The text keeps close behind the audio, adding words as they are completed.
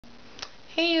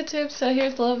Hey YouTube, so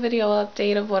here's a little video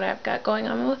update of what I've got going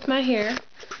on with my hair.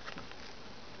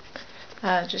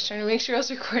 Just trying to make sure I was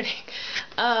recording.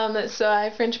 So I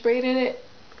French braided it.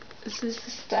 This is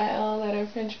the style that I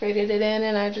French braided it in,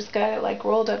 and I just got it like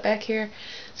rolled up back here.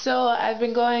 So I've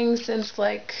been going since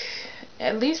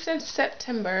at least since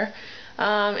September,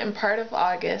 and part of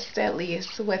August at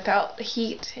least, without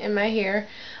heat in my hair.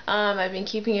 I've been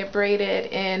keeping it braided,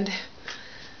 and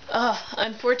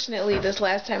unfortunately, this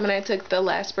last time when I took the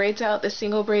last braids out, the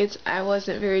single braids, I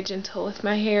wasn't very gentle with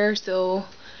my hair, so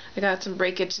I got some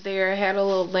breakage there. I had a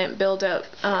little lint build up.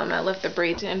 I left the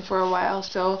braids in for a while,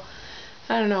 so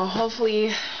I don't know,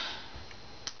 hopefully,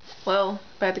 well,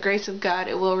 by the grace of God,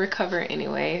 it will recover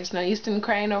anyway. There's no use in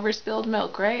crying over spilled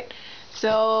milk, right?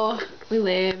 So we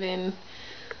live and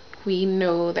we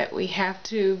know that we have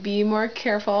to be more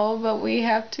careful, but we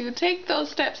have to take those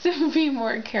steps and be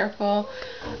more careful.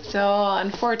 So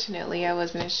unfortunately, I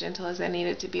wasn't as gentle as I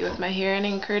needed to be with my hair and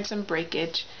incurred some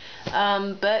breakage.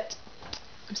 But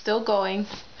I'm still going,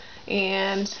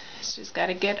 and it's just got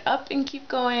to get up and keep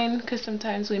going, because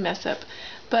sometimes we mess up.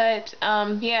 But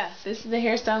yeah, this is the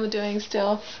hairstyle I'm doing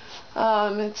still.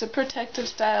 It's a protective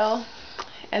style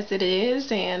as it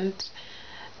is, and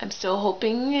I'm still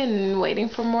hoping and waiting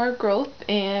for more growth,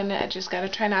 and I just gotta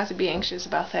try not to be anxious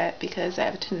about that, because I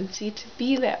have a tendency to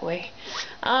be that way.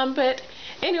 But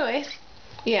anyways,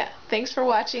 yeah, thanks for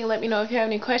watching. Let me know if you have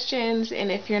any questions,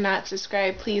 and if you're not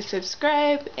subscribed, please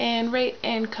subscribe and rate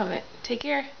and comment. Take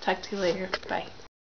care. Talk to you later. Bye.